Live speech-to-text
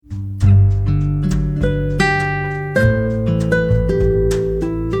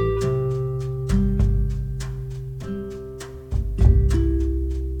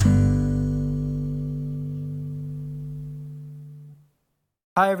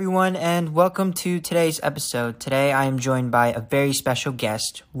Hi, everyone, and welcome to today's episode. Today, I am joined by a very special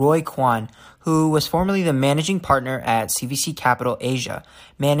guest, Kuan, who was formerly the managing partner at CVC Capital Asia,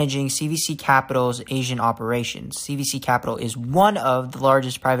 managing CVC Capital's Asian operations. CVC Capital is one of the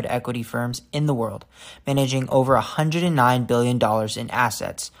largest private equity firms in the world, managing over $109 billion in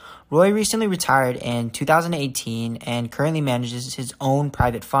assets. Roy recently retired in 2018 and currently manages his own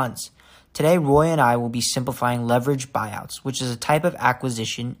private funds. Today, Roy and I will be simplifying leverage buyouts, which is a type of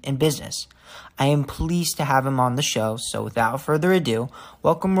acquisition in business. I am pleased to have him on the show, so without further ado,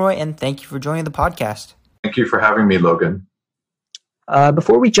 welcome Roy and thank you for joining the podcast. Thank you for having me, Logan.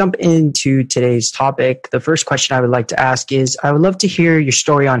 Before we jump into today's topic, the first question I would like to ask is, I would love to hear your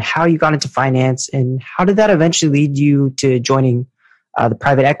story on how you got into finance and how did that eventually lead you to joining the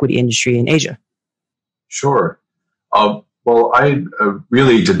private equity industry in Asia? Sure. Well, I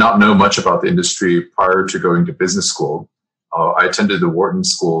really did not know much about the industry prior to going to business school. I attended the Wharton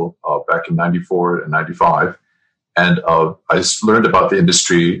School back in 94 and 95, and I just learned about the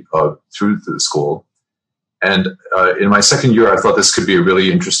industry through the school. And in my second year, I thought this could be a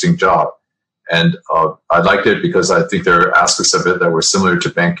really interesting job. And I liked it because I think there are aspects of it that were similar to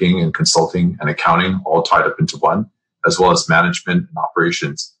banking and consulting and accounting, all tied up into one, as well as management and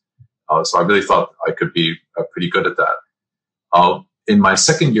operations. So I really thought I could be pretty good at that. In my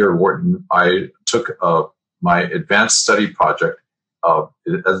second year at Wharton, I took my advanced study project.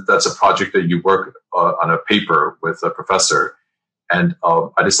 That's a project that you work on a paper with a professor. And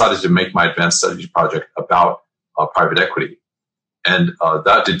I decided to make my advanced studies project about private equity. And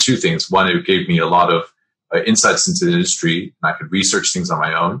that did two things. One, it gave me a lot of insights into the industry, and I could research things on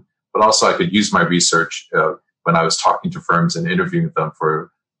my own. But also I could use my research when I was talking to firms and interviewing them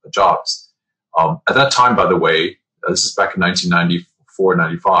for jobs. At that time, by the way, this is back in 1994,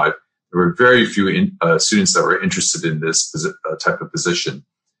 95. There were very few students that were interested in this type of position.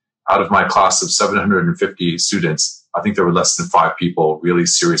 Out of my class of 750 students, I think there were less than 5 people really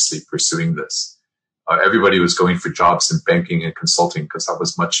seriously pursuing this. Everybody was going for jobs in banking and consulting because that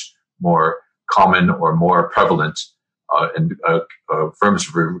was much more common or more prevalent, and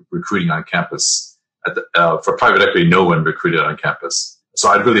firms were recruiting on campus. For private equity, no one recruited on campus. So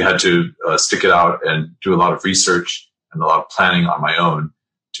I really had to stick it out and do a lot of research and a lot of planning on my own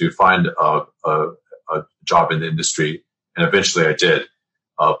to find a job in the industry. And eventually I did.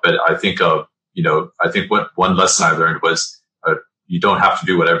 But I think, I think one lesson I learned was you don't have to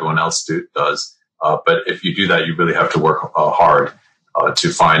do what everyone else does. But if you do that, you really have to work hard to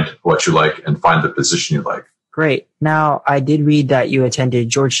find what you like and find the position you like. Great. Now, I did read that you attended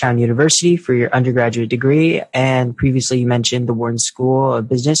Georgetown University for your undergraduate degree, and previously you mentioned the Wharton School of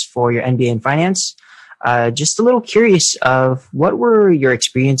Business for your MBA in finance. Just a little curious of what were your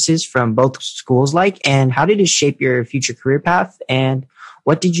experiences from both schools like, and how did it shape your future career path, and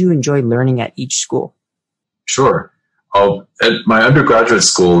what did you enjoy learning at each school? Sure. At my undergraduate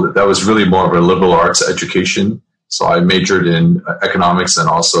school, that was really more of a liberal arts education. So I majored in economics and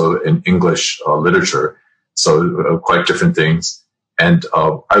also in English literature. So quite different things. And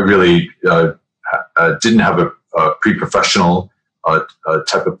I really didn't have a pre-professional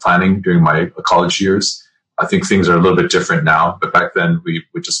type of planning during my college years. I think things are a little bit different now, but back then we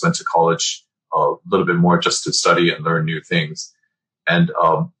just went to college a little bit more just to study and learn new things. And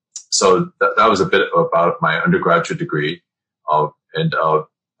so that was a bit about my undergraduate degree.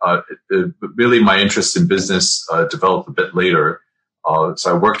 Really my interest in business developed a bit later.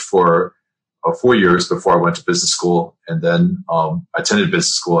 So I worked for 4 years before I went to business school, and then I attended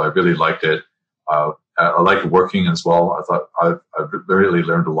business school. I really liked it. I liked working as well. I thought I really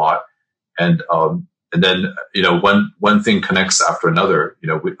learned a lot, and then one thing connects after another.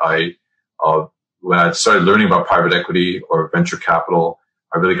 When I started learning about private equity or venture capital,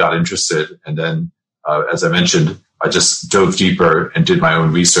 I really got interested, and then as I mentioned, I just dove deeper and did my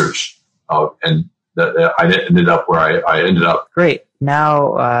own research, and I ended up where I ended up. Great.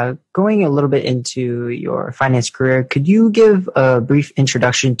 Now, going a little bit into your finance career, could you give a brief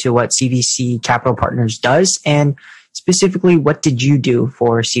introduction to what CVC Capital Partners does, and specifically, what did you do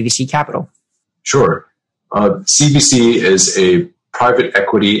for CVC Capital? Sure. CVC is a private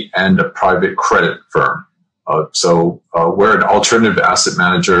equity and a private credit firm. So we're an alternative asset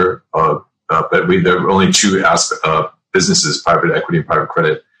manager, but there are only two businesses, private equity and private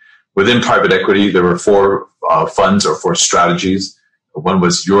credit. Within private equity, there were 4 funds or 4 strategies. One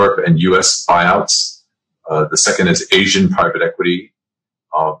was Europe and US buyouts. The second is Asian private equity,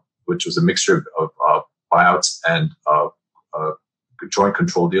 which was a mixture of buyouts and joint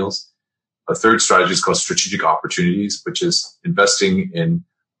control deals. A third strategy is called strategic opportunities, which is investing in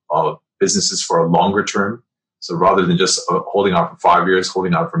businesses for a longer term. So rather than just holding out for 5 years,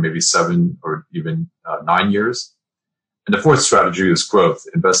 holding out for maybe 7 or even 9 years. And the fourth strategy is growth,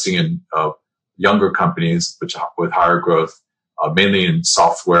 investing in younger companies with higher growth, mainly in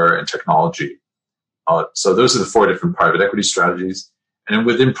software and technology. So those are the 4 different private equity strategies. And then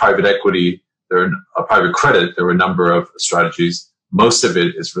within private equity, private credit, there were a number of strategies. Most of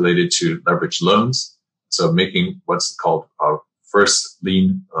it is related to leveraged loans. So making what's called first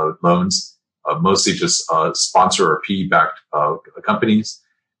lien loans, mostly just sponsor or PE-backed companies.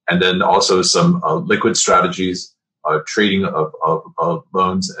 And then also some liquid strategies, trading of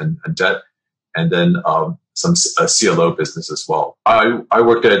loans and debt. And then some CLO business as well. I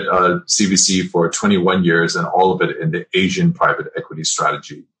worked at CVC for 21 years, and all of it in the Asian private equity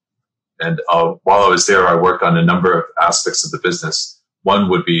strategy. And while I was there, I worked on a number of aspects of the business. One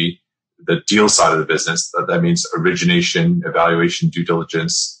would be the deal side of the business. That means origination, evaluation, due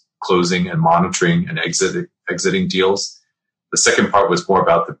diligence, closing and monitoring and exiting deals. The second part was more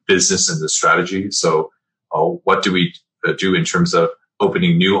about the business and the strategy. So what do we do in terms of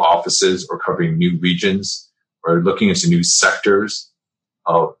opening new offices or covering new regions or looking into new sectors?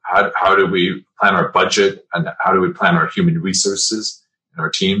 How do we plan our budget, and how do we plan our human resources and our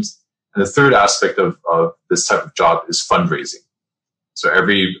teams? And the third aspect of this type of job is fundraising. So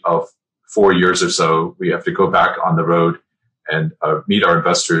every 4 years or so, we have to go back on the road and meet our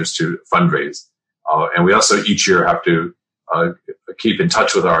investors to fundraise. And we also each year have to keep in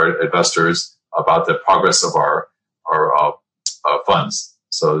touch with our investors about the progress of our funds.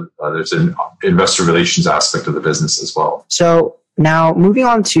 So there's an investor relations aspect of the business as well. So now moving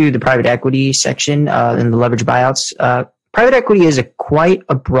on to the private equity section and the leverage buyouts. Private equity is quite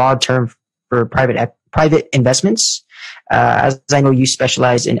a broad term for private investments. As I know, you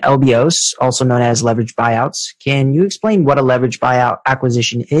specialize in LBOs, also known as leverage buyouts. Can you explain what a leverage buyout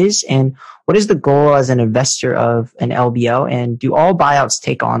acquisition is, and what is the goal as an investor of an LBO, and do all buyouts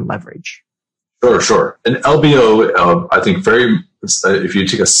take on leverage? Sure. An LBO, I think if you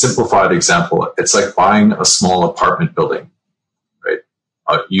take a simplified example, it's like buying a small apartment building, right?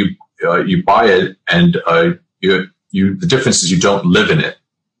 You buy it, and the difference is you don't live in it.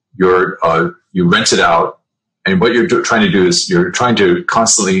 You rent it out, and what you're trying to do is you're trying to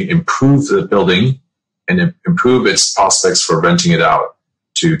constantly improve the building and improve its prospects for renting it out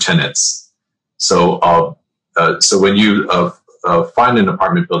to tenants. So when you find an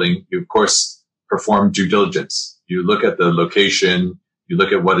apartment building, you of course perform due diligence. You look at the location, you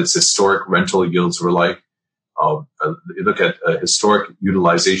look at what its historic rental yields were like, you look at historic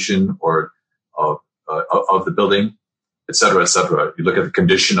utilization or of the building, et cetera, et cetera. You look at the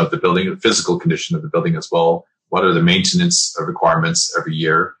condition of the building, the physical condition of the building as well. What are the maintenance requirements every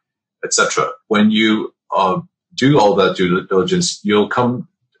year, et cetera. When you do all that due diligence, you'll come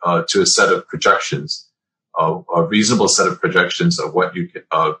to a set of projections, a reasonable set of projections of what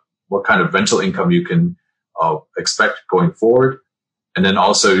kind of rental income you can expect going forward. And then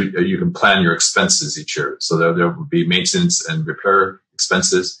also you can plan your expenses each year. So there will be maintenance and repair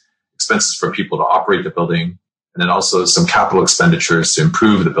expenses for people to operate the building, and then also some capital expenditures to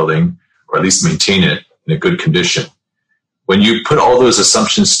improve the building or at least maintain it in a good condition. When you put all those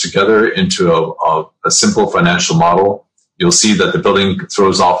assumptions together into a simple financial model, you'll see that the building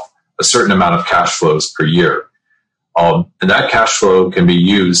throws off a certain amount of cash flows per year. And that cash flow can be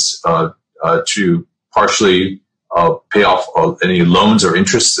used to partially pay off any loans or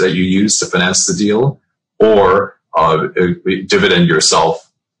interests that you use to finance the deal, or dividend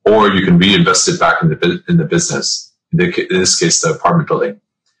yourself, or you can reinvest it back in the business, in this case, the apartment building.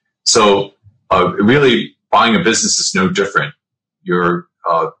 So really, buying a business is no different. You're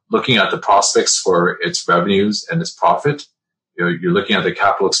looking at the prospects for its revenues and its profit. You're looking at the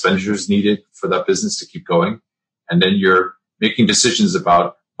capital expenditures needed for that business to keep going. And then you're making decisions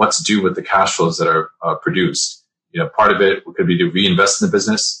about what to do with the cash flows that are produced. Part of it could be to reinvest in the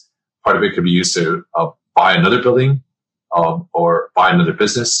business. Part of it could be used to buy another building or buy another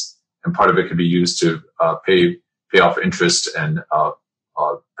business. And part of it could be used to pay off interest and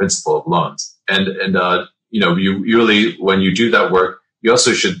principal of loans. And you really, when you do that work, you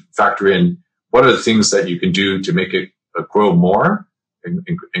also should factor in what are the things that you can do to make it grow more,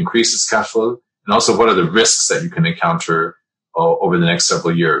 increase its cash flow, and also what are the risks that you can encounter over the next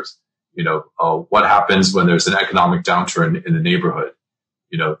several years. What happens when there's an economic downturn in the neighborhood?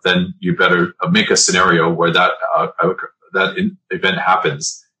 Then you better make a scenario where that event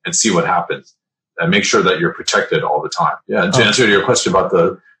happens and see what happens, and make sure that you're protected all the time. Yeah. To answer your question about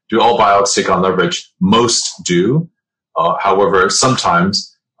do all buyouts take on leverage? Most do. However,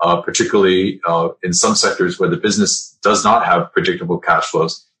 sometimes, particularly in some sectors where the business does not have predictable cash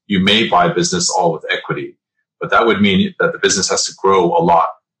flows, you may buy a business all with equity. But that would mean that the business has to grow a lot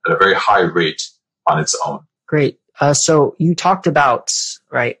at a very high rate on its own. Great. So you talked about,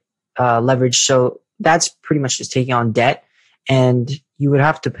 right, leverage. So that's pretty much just taking on debt, and you would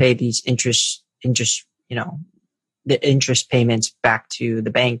have to pay these interest, the interest payments back to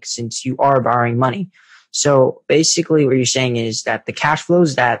the bank since you are borrowing money. So basically what you're saying is that the cash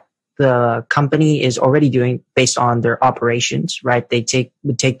flows that the company is already doing based on their operations, right?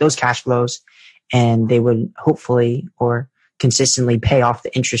 Would take those cash flows and they would hopefully or consistently pay off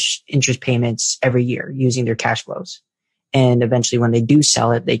the interest payments every year using their cash flows. And eventually when they do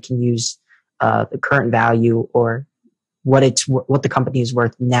sell it, they can use the current value or what the company is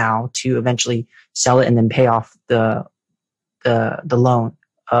worth now to eventually sell it and then pay off the loan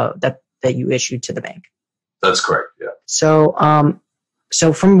that you issued to the bank. That's correct. Yeah.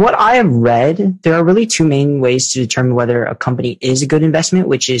 So from what I have read, there are really two main ways to determine whether a company is a good investment,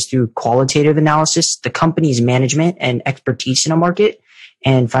 which is through qualitative analysis, the company's management and expertise in a market,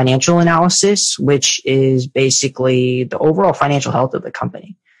 and financial analysis, which is basically the overall financial health of the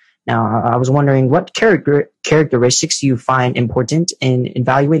company. Now, I was wondering what characteristics do you find important in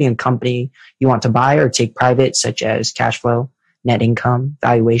evaluating a company you want to buy or take private, such as cash flow, net income,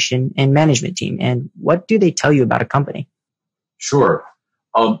 valuation, and management team? And what do they tell you about a company? Sure.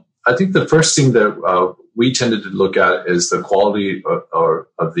 I think the first thing that we tended to look at is the quality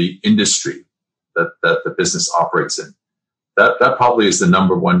of the industry that the business operates in. That probably is the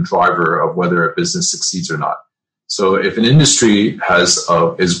number one driver of whether a business succeeds or not. So if an industry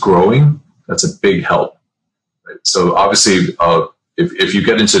is growing, that's a big help. Right? So obviously, if you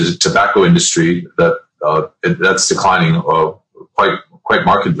get into the tobacco industry, that's declining quite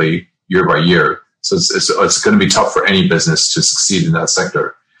markedly year by year. So it's going to be tough for any business to succeed in that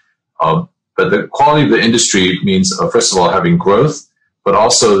sector. But the quality of the industry means, first of all, having growth, but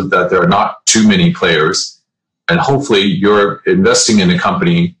also that there are not too many players. And hopefully you're investing in a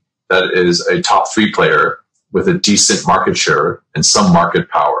company that is a top 3 player with a decent market share and some market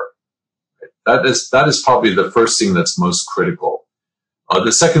power. That is probably the first thing that's most critical.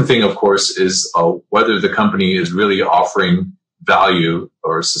 The second thing, of course, is whether the company is really offering value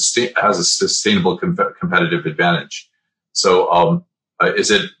or has a sustainable competitive advantage. So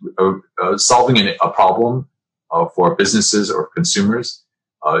is it solving a problem for businesses or consumers?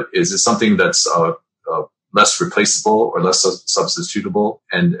 Is it something that's less replaceable or less substitutable?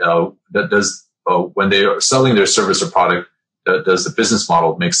 And when they are selling their service or product, does the business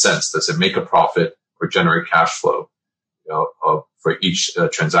model make sense? Does it make a profit or generate cash flow for each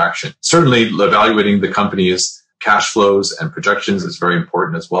transaction? Certainly, evaluating the company's cash flows and projections is very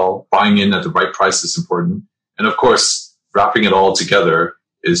important as well. Buying in at the right price is important. And of course, wrapping it all together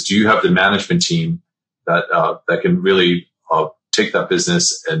is, do you have the management team that can really take that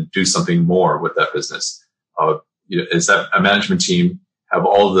business and do something more with that business? Is that a management team have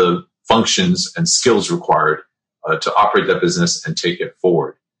all the functions and skills required to operate that business and take it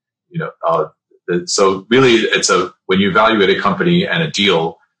forward? So really, when you evaluate a company and a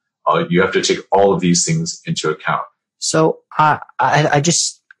deal, you have to take all of these things into account. So I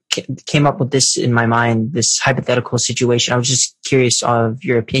just came up with this in my mind, this hypothetical situation. I was just curious of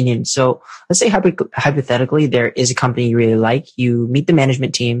your opinion. So let's say hypothetically, there is a company you really like. You meet the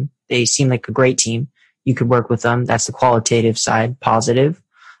management team. They seem like a great team. You could work with them. That's the qualitative side, positive.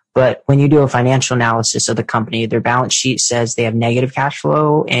 But when you do a financial analysis of the company, their balance sheet says they have negative cash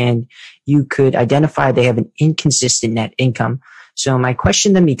flow, and you could identify they have an inconsistent net income. So my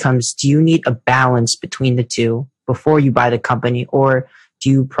question then becomes, do you need a balance between the two before you buy the company, or do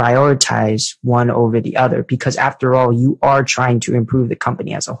you prioritize one over the other? Because after all, you are trying to improve the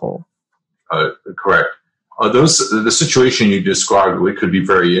company as a whole. Correct. The situation you described, it could be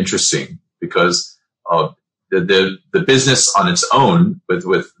very interesting because the business on its own,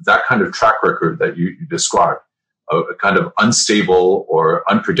 with that kind of track record that you described, a kind of unstable or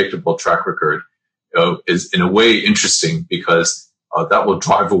unpredictable track record, is in a way interesting because that will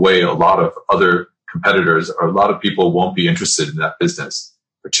drive away a lot of other competitors, or a lot of people won't be interested in that business,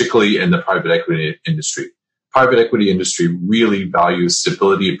 particularly in the private equity industry. Private equity industry really values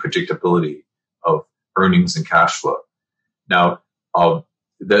stability and predictability of earnings and cash flow. Now,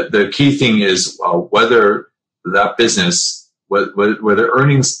 the key thing is whether that business, whether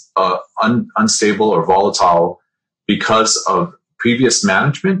earnings unstable or volatile because of previous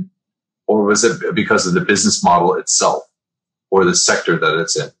management, or was it because of the business model itself or the sector that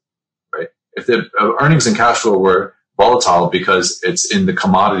it's in, right? If the earnings and cash flow were volatile because it's in the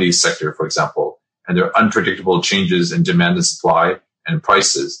commodity sector, for example, and there are unpredictable changes in demand and supply and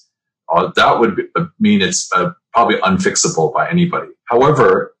prices, that would mean it's probably unfixable by anybody.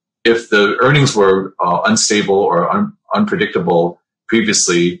 However, if the earnings were unstable or unpredictable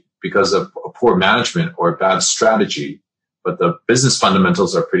previously because of poor management or bad strategy, but the business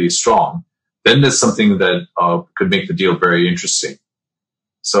fundamentals are pretty strong, then that's something that could make the deal very interesting.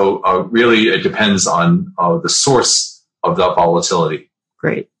 So really, it depends on the source of that volatility.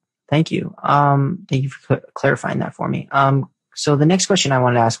 Great. Thank you. Thank you for clarifying that for me. So the next question I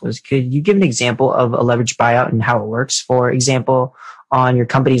wanted to ask was, could you give an example of a leveraged buyout and how it works? For example, on your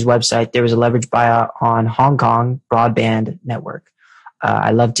company's website, there was a leveraged buyout on Hong Kong broadband network.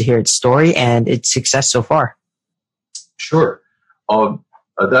 I'd love to hear its story and its success so far. Sure.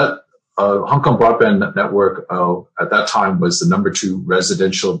 That Hong Kong broadband network at that time was the number 2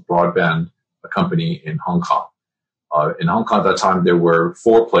 residential broadband company in Hong Kong. In Hong Kong at that time, there were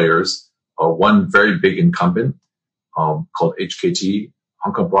 4 players, one very big incumbent called HKT.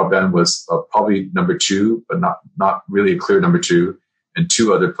 Hong Kong broadband was probably number 2, but not really a clear number 2, and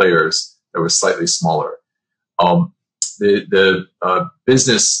 2 other players that were slightly smaller. The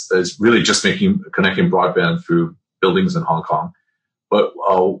business is really just connecting broadband through buildings in Hong Kong. But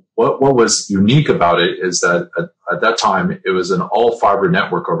what was unique about it is that at that time, it was an all fiber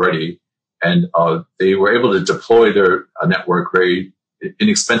network already, and they were able to deploy their network very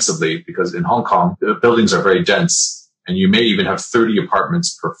inexpensively, because in Hong Kong, the buildings are very dense, and you may even have 30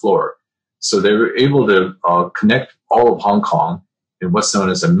 apartments per floor. So they were able to connect all of Hong Kong in what's known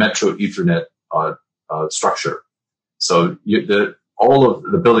as a Metro Ethernet structure. So all of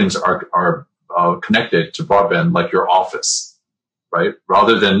the buildings are connected to broadband like your office, right?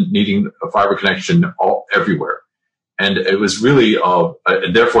 Rather than needing a fiber connection everywhere. And it was really,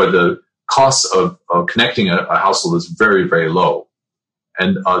 and therefore the cost of connecting a household is very, very low.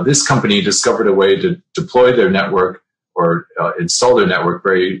 And this company discovered a way to deploy their network or install their network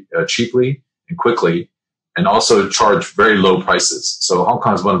very cheaply and quickly, and also charge very low prices. So Hong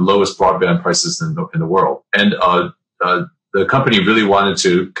Kong is one of the lowest broadband prices in the world. And the company really wanted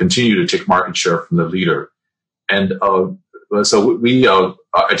to continue to take market share from the leader. And so we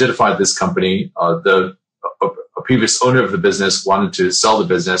identified this company. A previous owner of the business wanted to sell the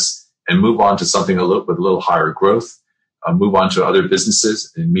business and move on to something with a little higher growth, move on to other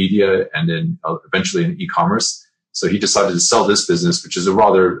businesses in media and then eventually in e-commerce. So he decided to sell this business, which is a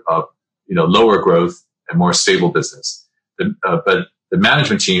rather lower growth and more stable business. But the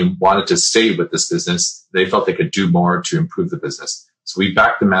management team wanted to stay with this business. They felt they could do more to improve the business. So we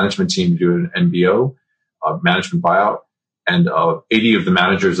backed the management team to do an MBO, management buyout, and 80 of the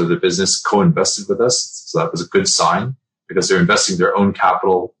managers of the business co-invested with us. So that was a good sign, because they're investing their own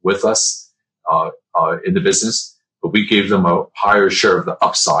capital with us in the business. But we gave them a higher share of the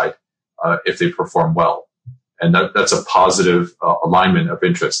upside if they perform well. And that's a positive alignment of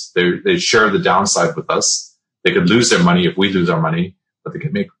interest. They share the downside with us. They could lose their money if we lose our money, but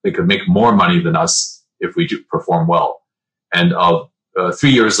they could make more money than us if we do perform well. And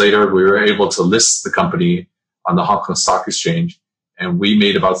 3 years later, we were able to list the company on the Hong Kong Stock Exchange, and we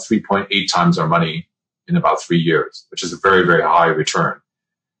made about 3.8 times our money in about 3 years, which is a very, very high return.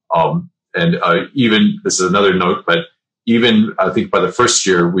 Even, this is another note, but even I think by the first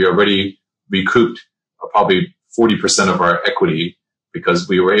year, we already recouped probably 40% of our equity, because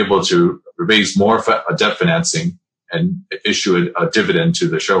we were able to raise more debt financing and issue a dividend to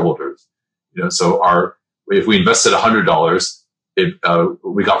the shareholders. So if we invested $100,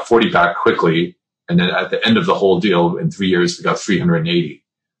 we got 40 back quickly, and then at the end of the whole deal in 3 years, we got 380.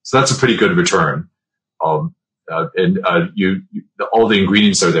 So that's a pretty good return. All the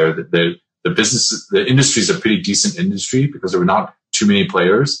ingredients are there. The industry is a pretty decent industry because there were not too many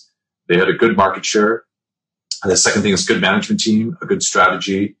players. They had a good market share. And the second thing is good management team, a good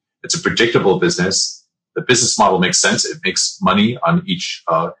strategy. It's a predictable business. The business model makes sense. It makes money on each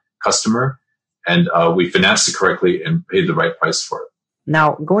customer, and we financed it correctly and paid the right price for it.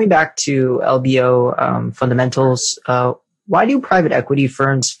 Now, going back to LBO fundamentals, why do private equity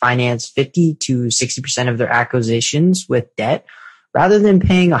firms finance 50 to 60% of their acquisitions with debt rather than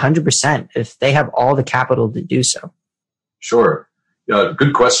paying 100% if they have all the capital to do so? Sure. Yeah,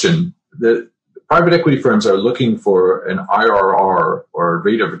 good question. The private equity firms are looking for an IRR, or a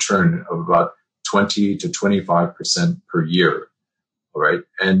rate of return, of about 20 to 25% per year. All right.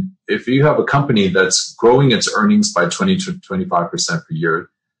 And if you have a company that's growing its earnings by 20 to 25% per year,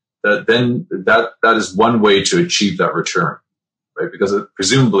 then that is one way to achieve that return, right? Because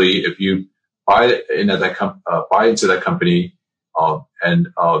presumably, if you buy into that company, and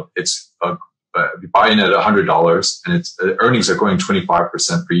it's you buy in at $100, and its earnings are growing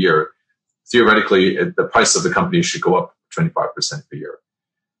 25% per year, theoretically, the price of the company should go up 25% per year.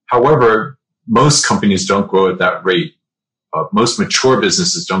 However, most companies don't grow at that rate. most mature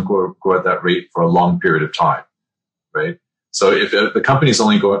businesses don't grow at that rate for a long period of time, right? So if the company is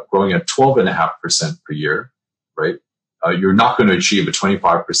only growing at 12.5% per year, right, you're not going to achieve a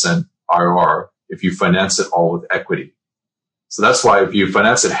 25% IRR if you finance it all with equity. So that's why if you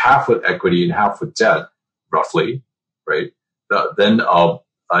finance it half with equity and half with debt, roughly, right, then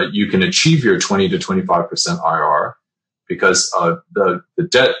you can achieve your 20 to 25% IRR because the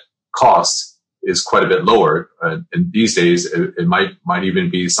debt cost is quite a bit lower. And these days, it might even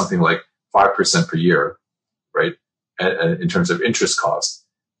be something like 5% per year, right, in terms of interest cost.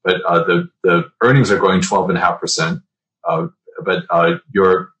 But the earnings are growing 12.5%. But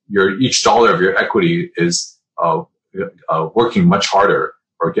your each dollar of your equity is working much harder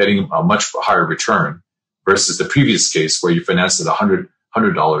or getting a much higher return versus the previous case where you financed it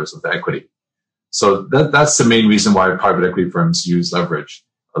 $100 of the equity. So that's the main reason why private equity firms use leverage.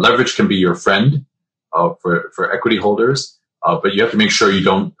 Leverage can be your friend for equity holders, but you have to make sure you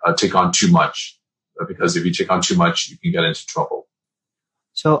don't take on too much, because if you take on too much, you can get into trouble.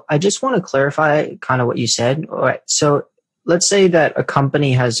 So I just want to clarify kind of what you said. All right. So let's say that a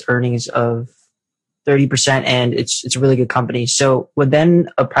company has earnings of 30% and it's a really good company. So would then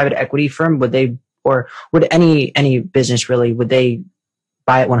a private equity firm, would any business really, would they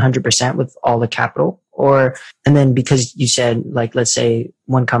buy it 100% with all the capital? And then because you said, like, let's say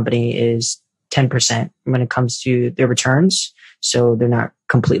one company is 10% when it comes to their returns, so they're not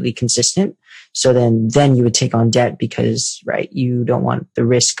completely consistent. So then you would take on debt because, right, you don't want the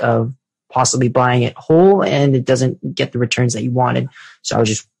risk of possibly buying it whole and it doesn't get the returns that you wanted. So I was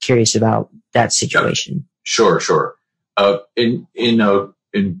just curious about that situation. Yeah, sure.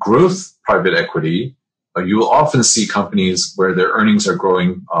 In growth private equity, you will often see companies where their earnings are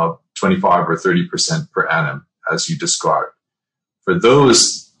growing 25 or 30% per annum, as you described. For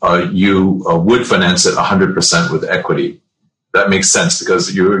those, you would finance it 100% with equity. That makes sense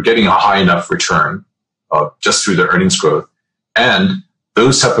because you're getting a high enough return just through the earnings growth. And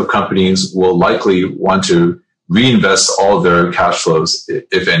those type of companies will likely want to reinvest all of their cash flows,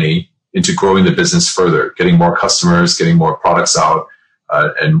 if any, into growing the business further, getting more customers, getting more products out,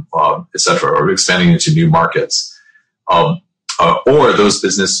 and et cetera, or expanding into new markets. Or those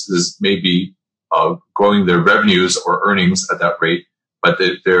businesses may be growing their revenues or earnings at that rate, but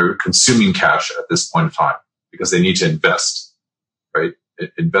they're consuming cash at this point in time because they need to invest, right?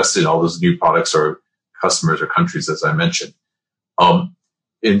 Invest in all those new products or customers or countries, as I mentioned.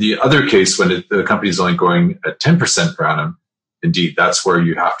 In the other case, when the company is only growing at 10% per annum, indeed, that's where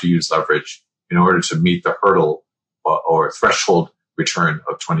you have to use leverage in order to meet the hurdle or threshold return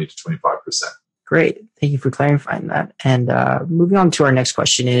of 20 to 25%. Great. Thank you for clarifying that. And moving on to our next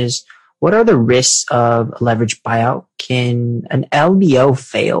question is, what are the risks of a leverage buyout? Can an LBO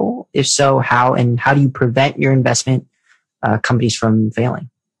fail? If so, how? And how do you prevent your investment companies from failing?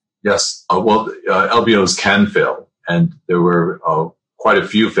 Yes. LBOs can fail. And there were quite a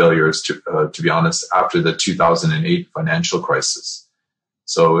few failures, to be honest, after the 2008 financial crisis.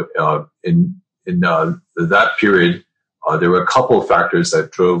 So in that period, there were a couple of factors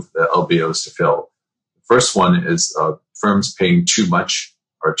that drove the LBOs to fail. The first one is firms paying too much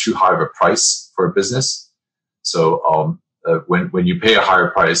or too high of a price for a business. So when you pay a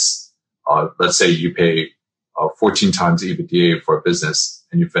higher price, let's say you pay 14 times EBITDA for a business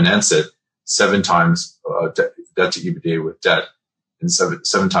and you finance it 7 times debt to EBITDA with debt and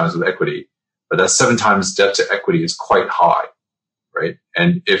seven times with equity, but that 7 times debt to equity is quite high, right?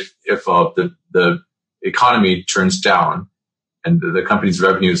 And if the economy turns down and the company's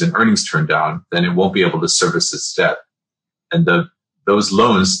revenues and earnings turn down, then it won't be able to service its debt. And those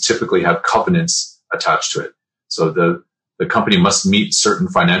loans typically have covenants attached to it. So the company must meet certain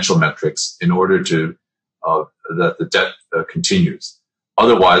financial metrics in order to that the debt continues.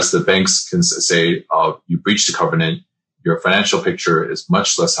 Otherwise, the banks can say, you breached the covenant, your financial picture is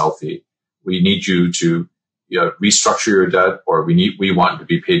much less healthy. We need you to restructure your debt, or we want to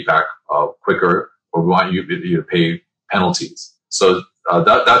be paid back quicker, or we want you to pay penalties. So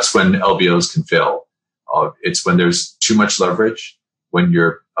that's when LBOs can fail. It's when there's too much leverage, when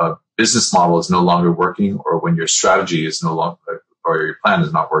your business model is no longer working, or when your strategy is no longer, or your plan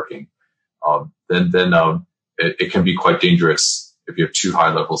is not working. Then it can be quite dangerous if you have too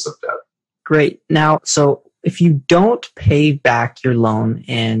high levels of debt. Great. Now, so if you don't pay back your loan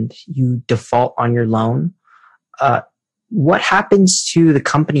and you default on your loan, what happens to the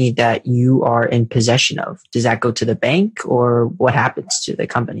company that you are in possession of? Does that go to the bank, or what happens to the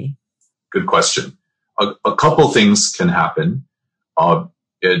company? Good question. A couple things can happen.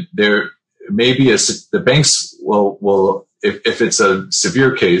 There may be the banks will if it's a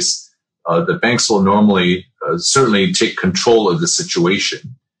severe case, the banks will normally certainly take control of the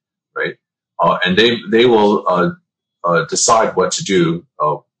situation, right? And they will decide what to do,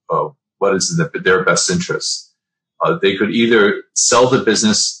 what is in their best interest. They could either sell the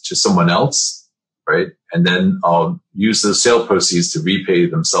business to someone else, right, and then use those sale proceeds to repay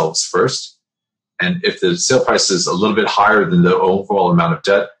themselves first. And if the sale price is a little bit higher than the overall amount of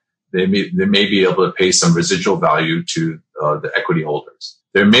debt, they may be able to pay some residual value to the equity holders.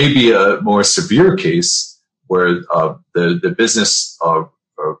 There may be a more severe case where the business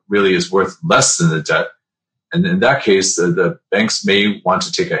really is worth less than the debt. And in that case, the banks may want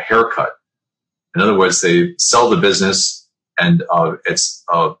to take a haircut. In other words, they sell the business and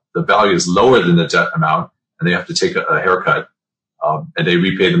the value is lower than the debt amount, and they have to take a haircut. And they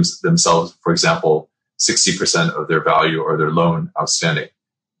repay themselves, for example, 60% of their value or their loan outstanding.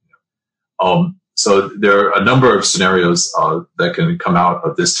 So there are a number of scenarios that can come out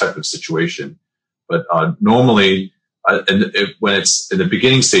of this type of situation. But normally, when it's in the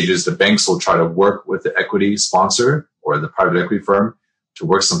beginning stages, the banks will try to work with the equity sponsor or the private equity firm to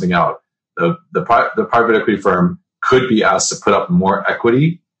work something out. The private equity firm could be asked to put up more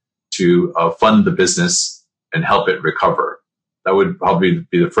equity to fund the business and help it recover. That would probably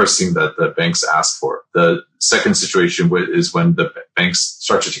be the first thing that the banks ask for. The second situation is when the banks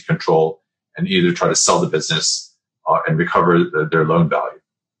start to take control and either try to sell the business and recover their loan value.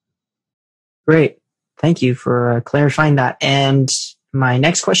 Great. Thank you for clarifying that. And my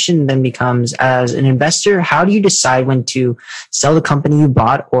next question then becomes, as an investor, how do you decide when to sell the company you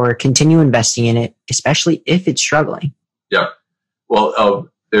bought or continue investing in it, especially if it's struggling? Yeah. Well,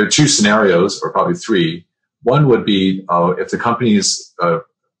 there are two scenarios, or probably three. One would be if the company is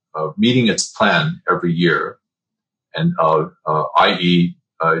meeting its plan every year, and i.e.,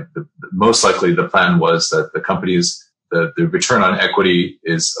 most likely the plan was that the company's the return on equity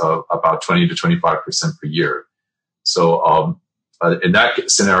is about 20 to 25% per year. So in that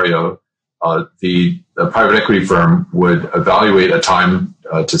scenario, the private equity firm would evaluate a time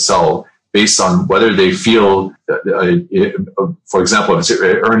to sell based on whether they feel that, for example, if it's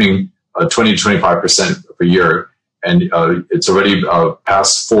earning 20 to 25% per year, and it's already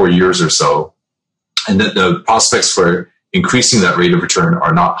past 4 years or so, and that the prospects for increasing that rate of return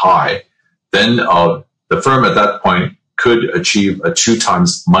are not high, then the firm at that point could achieve a 2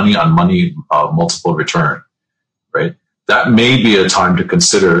 times money on money multiple return, right? That may be a time to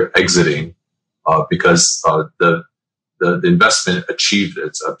consider exiting because the investment achieved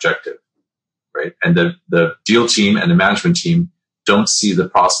its objective, right? And the deal team and the management team don't see the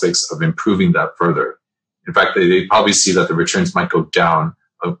prospects of improving that further. In fact, they probably see that the returns might go down,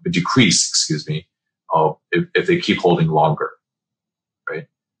 decrease, if they keep holding longer, right?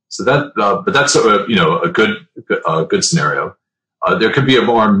 So but that's a good scenario. There could be a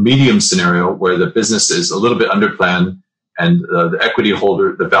more medium scenario where the business is a little bit under plan, and the equity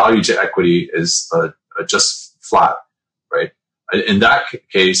holder, the value to equity is just flat, right? In that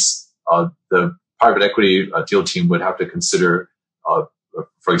case, the private equity deal team would have to consider,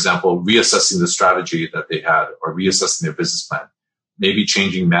 for example, reassessing the strategy that they had or reassessing their business plan, maybe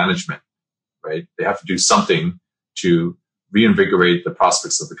changing management, right? They have to do something to reinvigorate the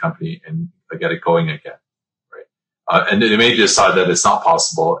prospects of the company and get it going again, right? And they may decide that it's not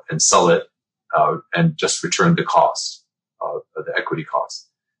possible and sell it and just return the cost, the equity cost.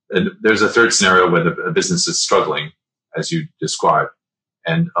 And there's a third scenario where the business is struggling, as you described.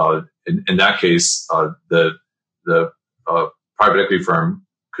 And in that case, the private equity firm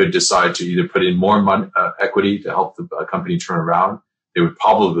could decide to either put in more equity to help the company turn around. They would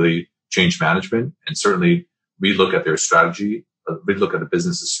probably change management and certainly relook at their strategy, relook at the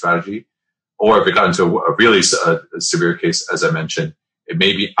business's strategy. Or if it got into a really severe case, as I mentioned, it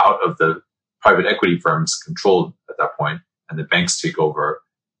may be out of the private equity firm's control at that point, and the banks take over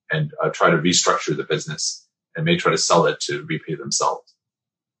and try to restructure the business and may try to sell it to repay themselves.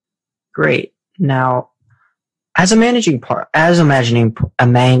 Great. Now, as a managing partner,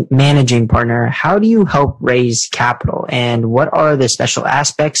 how do you help raise capital, and what are the special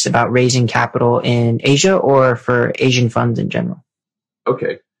aspects about raising capital in Asia or for Asian funds in general?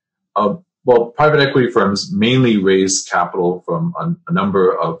 Okay. Well, private equity firms mainly raise capital from a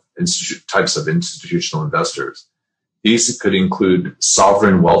number of types of institutional investors. These could include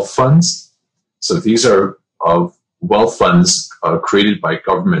sovereign wealth funds. So these are wealth funds created by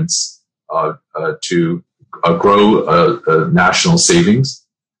governments to grow national savings,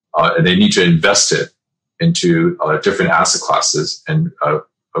 and they need to invest it into different asset classes and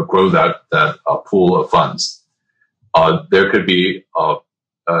grow that pool of funds. There could be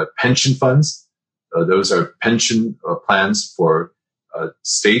pension funds. Those are pension plans for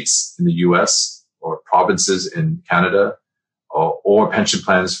states in the U.S. or provinces in Canada, or pension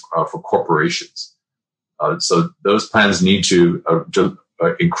plans for corporations. So those plans need to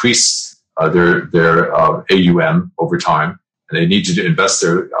increase their AUM over time, and they need to invest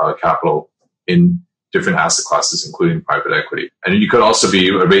their capital in different asset classes, including private equity. And you could also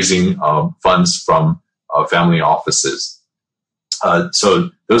be raising funds from family offices. So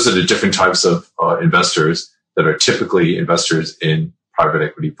those are the different types of investors that are typically investors in private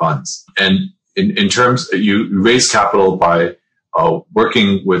equity funds. And in terms, you raise capital by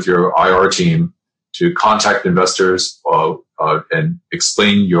working with your IR team to contact investors and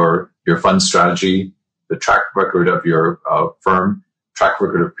explain your fund strategy, the track record of your firm, track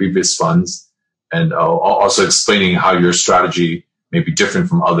record of previous funds, and also explaining how your strategy may be different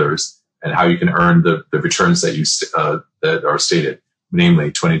from others and how you can earn the returns that that are stated,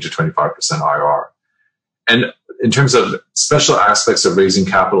 namely 20 to 25% IRR. And in terms of special aspects of raising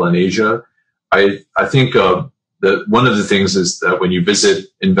capital in Asia, I think that one of the things is that when you visit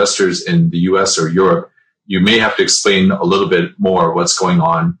investors in the US or Europe, you may have to explain a little bit more what's going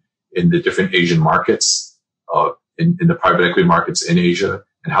on in the different Asian markets, in the private equity markets in Asia,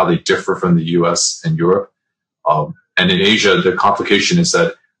 and how they differ from the US and Europe. And in Asia, the complication is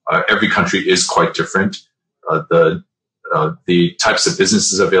that every country is quite different. The types of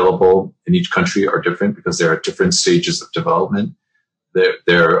businesses available in each country are different because there are different stages of development.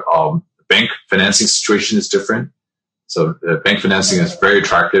 Their bank financing situation is different. So bank financing is very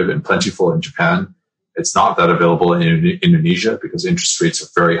attractive and plentiful in Japan. It's not that available in Indonesia because interest rates are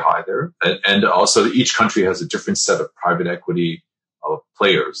very high there. And also each country has a different set of private equity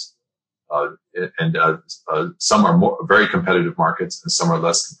players. Some are very competitive markets and some are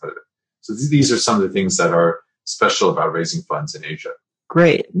less competitive. So these are some of the things that are special about raising funds in Asia.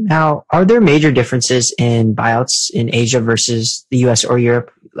 Great. Now, are there major differences in buyouts in Asia versus the US or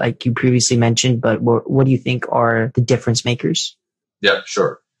Europe, like you previously mentioned, but what do you think are the difference makers? Yeah,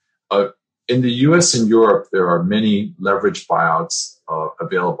 sure. In the US and Europe, there are many leveraged buyouts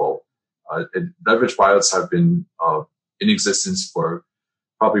available. Leveraged buyouts have been in existence for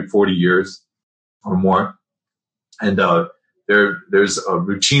probably 40 years or more. And there's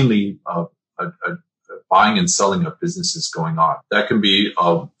routinely a buying and selling of businesses going on. That can be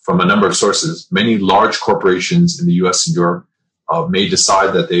from a number of sources. Many large corporations in the US and Europe may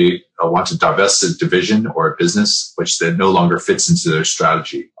decide that they want to divest a division or a business which then no longer fits into their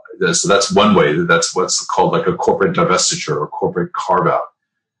strategy. So that's one way. That's what's called like a corporate divestiture or corporate carve-out.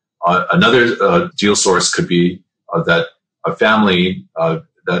 Another deal source could be that a family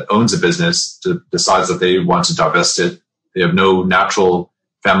that owns a business decides that they want to divest it. They have no natural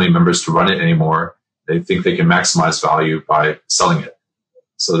family members to run it anymore. They think they can maximize value by selling it.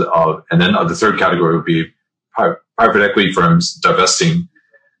 So, and then the third category would be private equity firms divesting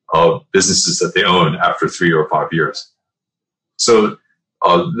businesses that they own after 3 or 5 years. So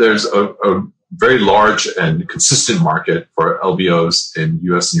there's a very large and consistent market for LBOs in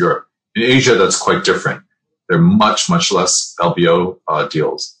US and Europe. In Asia, that's quite different. There are much, much less LBO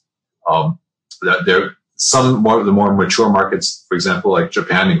deals. There some more of the more mature markets, for example, like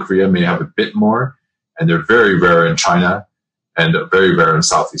Japan and Korea, may have a bit more, and they're very rare in China and very rare in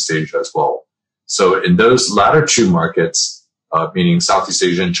Southeast Asia as well. So in those latter two markets, meaning Southeast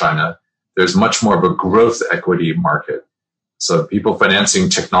Asia and China, there's much more of a growth equity market. So people financing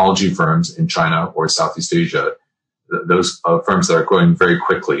technology firms in China or Southeast Asia, those firms that are growing very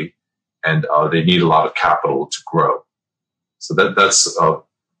quickly, and they need a lot of capital to grow. So that's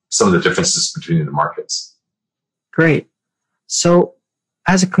some of the differences between the markets. Great. So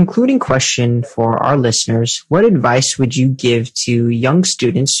as a concluding question for our listeners, what advice would you give to young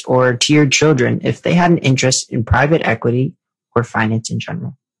students or to your children if they had an interest in private equity or finance in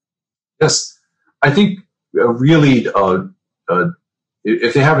general? Yes, I think really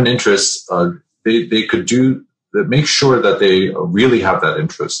if they have an interest, they could make sure that they really have that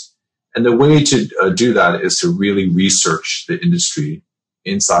interest. And the way to do that is to really research the industry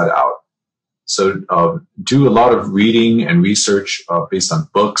inside out. So do a lot of reading and research based on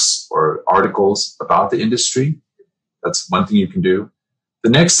books or articles about the industry. That's one thing you can do. The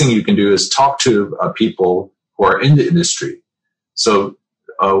next thing you can do is talk to people who are in the industry. So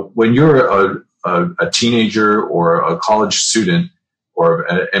when you're a teenager or a college student or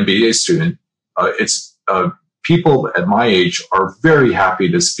an MBA student, it's people at my age are very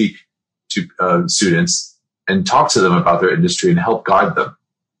happy to speak to students and talk to them about their industry and help guide them,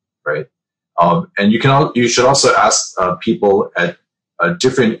 right? And you should also ask people at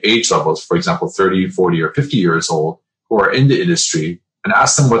different age levels, for example, 30, 40, or 50 years old, who are in the industry, and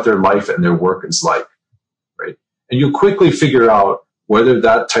ask them what their life and their work is like, right? And you'll quickly figure out whether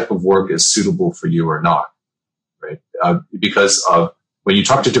that type of work is suitable for you or not, right? Because when you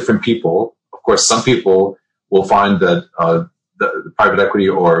talk to different people, of course, some people will find that the private equity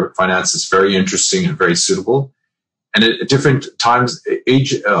or finance is very interesting and very suitable. And at different times,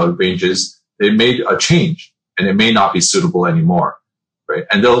 age ranges, they made a change and it may not be suitable anymore, right?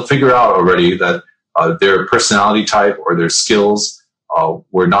 And they'll figure out already that their personality type or their skills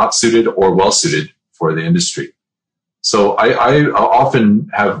were not suited or well suited for the industry. So I often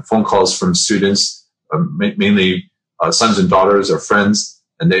have phone calls from students, mainly sons and daughters or friends,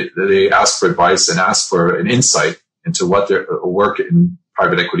 and they ask for advice and ask for an insight into what their work in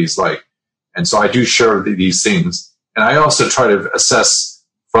private equity is like. And so I do share these things. And I also try to assess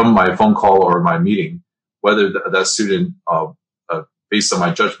from my phone call or my meeting whether that student, based on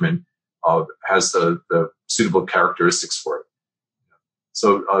my judgment, has the suitable characteristics for it.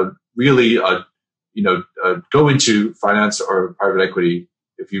 So really, go into finance or private equity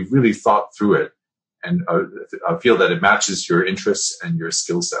if you've really thought through it and feel that it matches your interests and your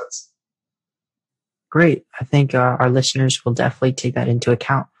skill sets. Great. I think our listeners will definitely take that into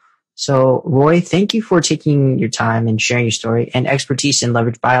account. So, Roy, thank you for taking your time and sharing your story and expertise in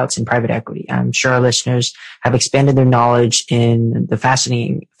leveraged buyouts and private equity. I'm sure our listeners have expanded their knowledge in the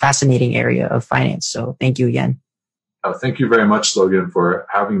fascinating area of finance. So thank you again. Thank you very much, Logan, for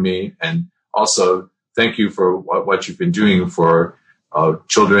having me. And also thank you for what you've been doing for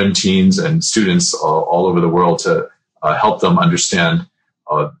children, teens, and students all over the world to help them understand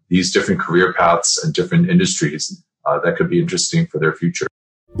these different career paths and different industries that could be interesting for their future.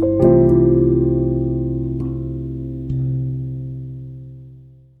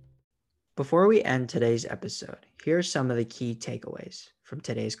 Before we end today's episode, here are some of the key takeaways from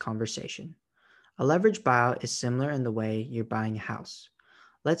today's conversation. A leveraged buyout is similar in the way you're buying a house.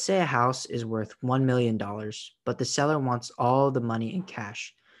 Let's say a house is worth $1 million, but the seller wants all the money in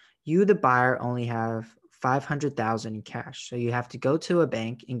cash. You, the buyer, only have $500,000 in cash, so you have to go to a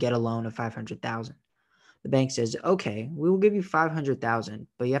bank and get a loan of $500,000. The bank says, okay, we will give you $500,000,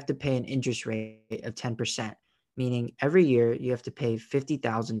 but you have to pay an interest rate of 10%, meaning every year you have to pay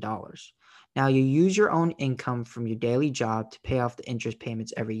 $50,000. Now you use your own income from your daily job to pay off the interest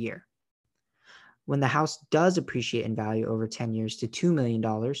payments every year. When the house does appreciate in value over 10 years to $2 million,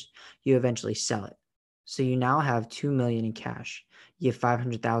 you eventually sell it. So you now have $2 million in cash. You give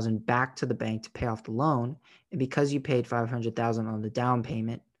 $500,000 back to the bank to pay off the loan, and because you paid $500,000 on the down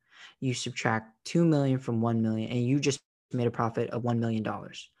payment, you subtract $2 million from $1 million, and you just made a profit of $1 million.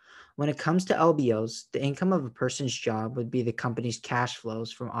 When it comes to LBOs, the income of a person's job would be the company's cash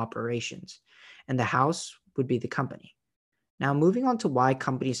flows from operations, and the house would be the company. Now, moving on to why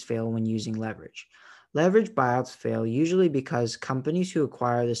companies fail when using leverage. Leverage buyouts fail usually because companies who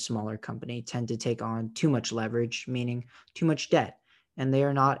acquire the smaller company tend to take on too much leverage, meaning too much debt, and they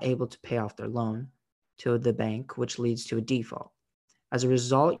are not able to pay off their loan to the bank, which leads to a default. As a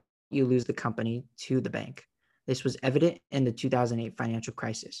result, you lose the company to the bank. This was evident in the 2008 financial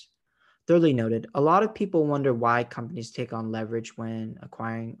crisis. Thirdly noted, a lot of people wonder why companies take on leverage when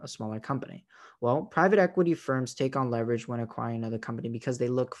acquiring a smaller company. Well, private equity firms take on leverage when acquiring another company because they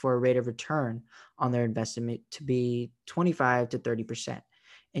look for a rate of return on their investment to be 25 to 30%.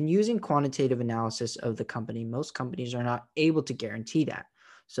 And using quantitative analysis of the company, most companies are not able to guarantee that,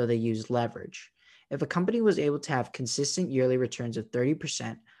 so they use leverage. If a company was able to have consistent yearly returns of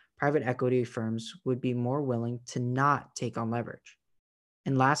 30%, private equity firms would be more willing to not take on leverage.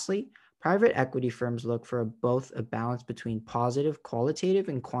 And lastly, private equity firms look for both a balance between positive qualitative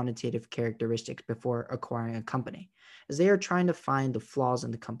and quantitative characteristics before acquiring a company, as they are trying to find the flaws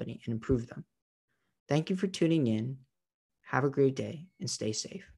in the company and improve them. Thank you for tuning in. Have a great day and stay safe.